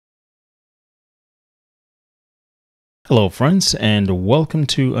Hello friends, and welcome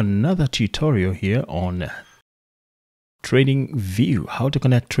to another tutorial here on TradingView, how to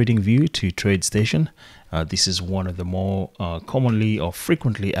connect TradingView to TradeStation. This is one of the more commonly or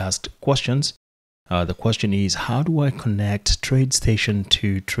frequently asked questions. The question is, how do I connect TradeStation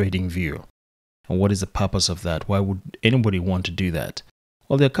to TradingView? And what is the purpose of that? Why would anybody want to do that?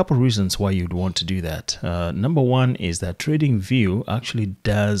 Well, there are a couple of reasons why you'd want to do that. Number one is that TradingView actually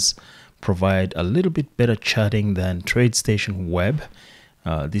does provide a little bit better charting than TradeStation web.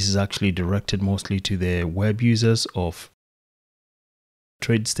 This is actually directed mostly to the web users of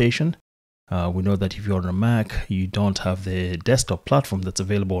TradeStation. We know that if you're on a Mac, you don't have the desktop platform that's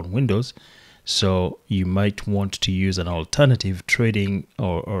available on Windows. So you might want to use an alternative trading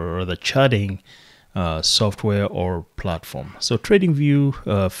or the charting software or platform. So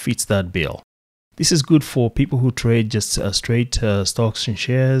TradingView fits that bill. This is good for people who trade just straight stocks and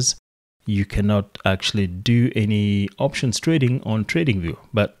shares. You cannot actually do any options trading on TradingView,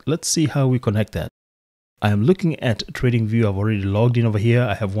 but let's see how we connect that. I am looking at TradingView. I've already logged in over here.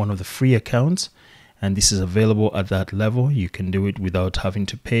 I have one of the free accounts, and this is available at that level. You can do it without having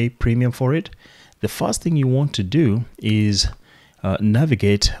to pay premium for it. The first thing you want to do is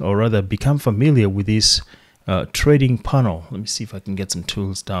navigate, or rather become familiar with this trading panel. Let me see if I can get some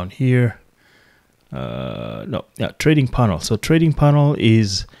tools down here. Trading panel. So trading panel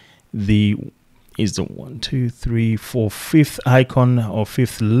is the fifth icon or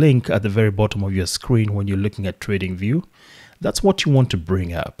fifth link at the very bottom of your screen when you're looking at TradingView. That's what you want to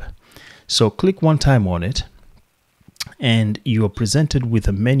bring up. So click one time on it, and you are presented with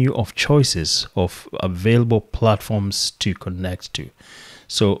a menu of choices of available platforms to connect to.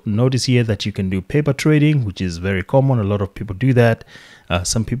 So notice here that you can do paper trading, which is very common. A lot of people do that.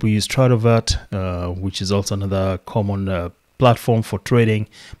 Some people use TradingView, which is also another common platform for trading,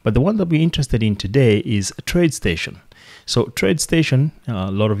 but the one that we're interested in today is TradeStation. So TradeStation, a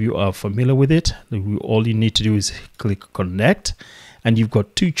lot of you are familiar with it. All you need to do is click connect, and you've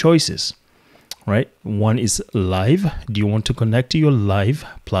got two choices, right? One is live. Do you want to connect to your live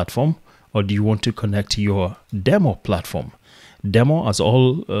platform, or do you want to connect to your demo platform? Demo, as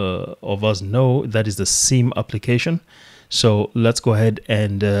all of us know, that is the SIM application. So let's go ahead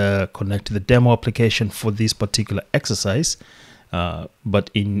and connect to the demo application for this particular exercise. But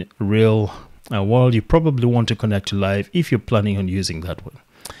in real world, you probably want to connect to live if you're planning on using that one.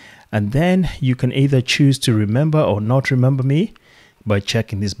 And then you can either choose to remember or not remember me by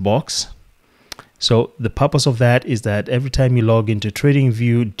checking this box. So the purpose of that is that every time you log into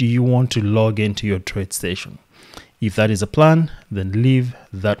TradingView, do you want to log into your TradeStation? If that is a plan, then leave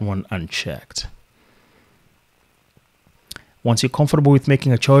that one unchecked. Once you're comfortable with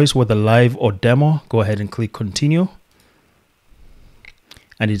making a choice, whether live or demo, go ahead and click continue.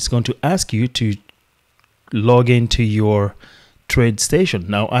 And it's going to ask you to log into your TradeStation.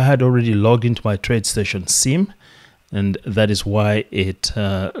 Now, I had already logged into my TradeStation SIM, and that is why it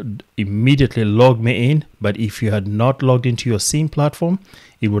immediately logged me in. But if you had not logged into your SIM platform,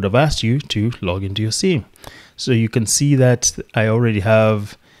 it would have asked you to log into your SIM. So you can see that I already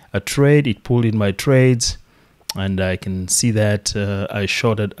have a trade. It pulled in my trades. And I can see that I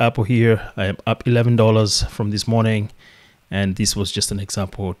shorted Apple here. I am up $11 from this morning, and this was just an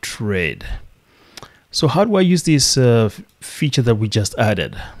example trade. So how do I use this feature that we just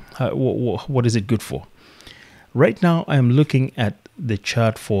added? What is it good for? Right now, I am looking at the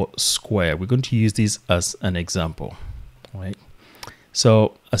chart for Square. We're going to use this as an example, right?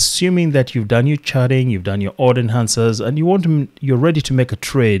 So assuming that you've done your charting, you've done your order enhancers, and you're ready to make a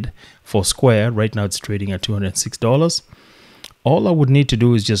trade for Square. Right now it's trading at $206. All I would need to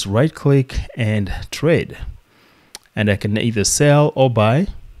do is just right click and trade. And I can either sell or buy.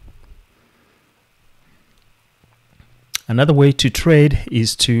 Another way to trade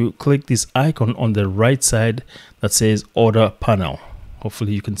is to click this icon on the right side that says order panel.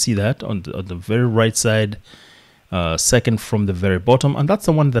 Hopefully you can see that on the very right side. Second from the very bottom, and that's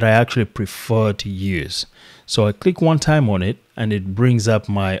the one that I actually prefer to use. So I click one time on it, and it brings up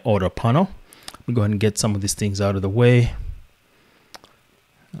my order panel. Let me go ahead and get some of these things out of the way.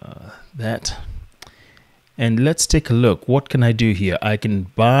 And let's take a look. What can I do here? I can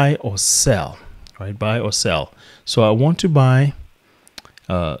buy or sell, right? Buy or sell. So I want to buy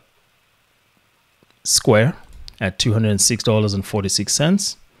Square at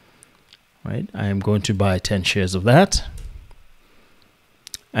 $206.46. Right, I am going to buy 10 shares of that,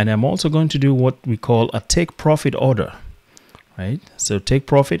 and I'm also going to do what we call a take profit order. Right, so take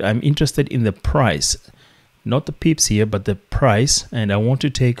profit. I'm interested in the price, not the pips here, but the price, and I want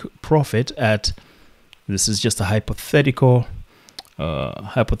to take profit at. This is just a hypothetical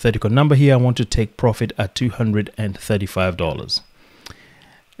hypothetical number here. I want to take profit at $235.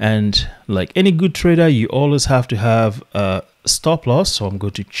 And like any good trader, you always have to have a stop loss. So I'm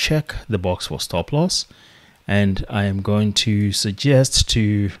going to check the box for stop loss, and I am going to suggest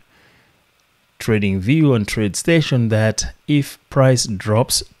to TradingView and TradeStation that if price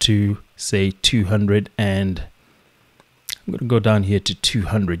drops to say 200, and I'm going to go down here to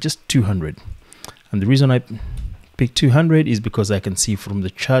 200, just 200. And the reason I pick 200 is because I can see from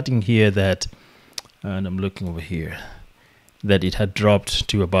the charting here that, and I'm looking over here, that it had dropped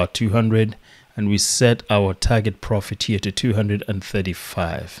to about 200, and we set our target profit here to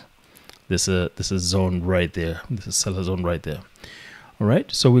 235. This is a zone right there. This is seller zone right there. All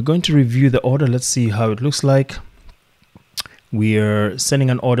right, so we're going to review the order. Let's see how it looks like. We are sending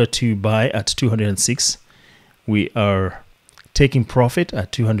an order to buy at 206. We are taking profit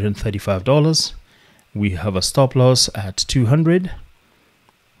at $235. We have a stop loss at 200.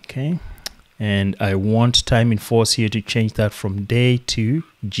 Okay, and I want time in force here to change that from day to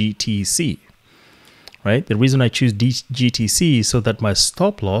GTC. Right, the reason I choose GTC is so that my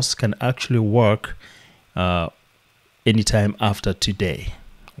stop loss can actually work anytime after today.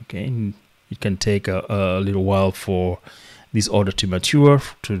 Okay, and it can take a little while for this order to mature,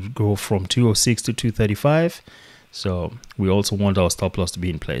 to go from 206 to 235. So we also want our stop loss to be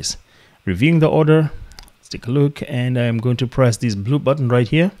in place. Reviewing the order, let's take a look, and I'm going to press this blue button right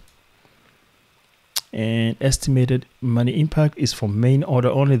here. And estimated money impact is for main order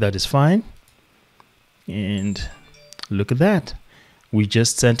only. That is fine. And look at that, we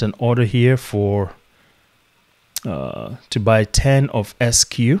just sent an order here for to buy 10 of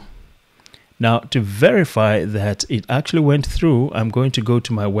SQ. Now, to verify that it actually went through, I'm going to go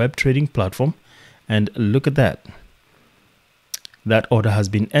to my web trading platform and look at that. That order has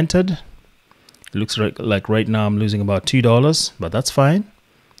been entered. It looks like right now I'm losing about $2, but that's fine.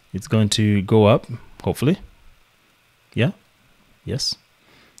 It's going to go up, hopefully. Yeah, yes,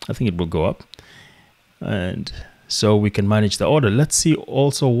 I think it will go up. And so we can manage the order. Let's see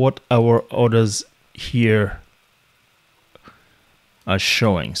also what our orders here are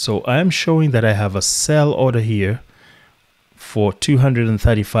showing. So I am showing that I have a sell order here for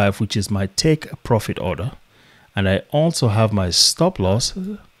 235, which is my take profit order. And I also have my stop loss,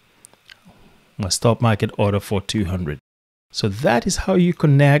 my stop market order for 200. So that is how you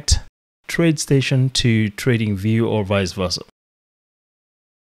connect TradeStation to TradingView or vice versa.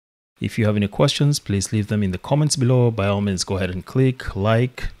 If you have any questions, please leave them in the comments below. By all means, go ahead and click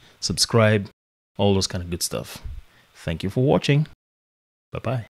like, subscribe, all those kind of good stuff. Thank you for watching. Bye-bye.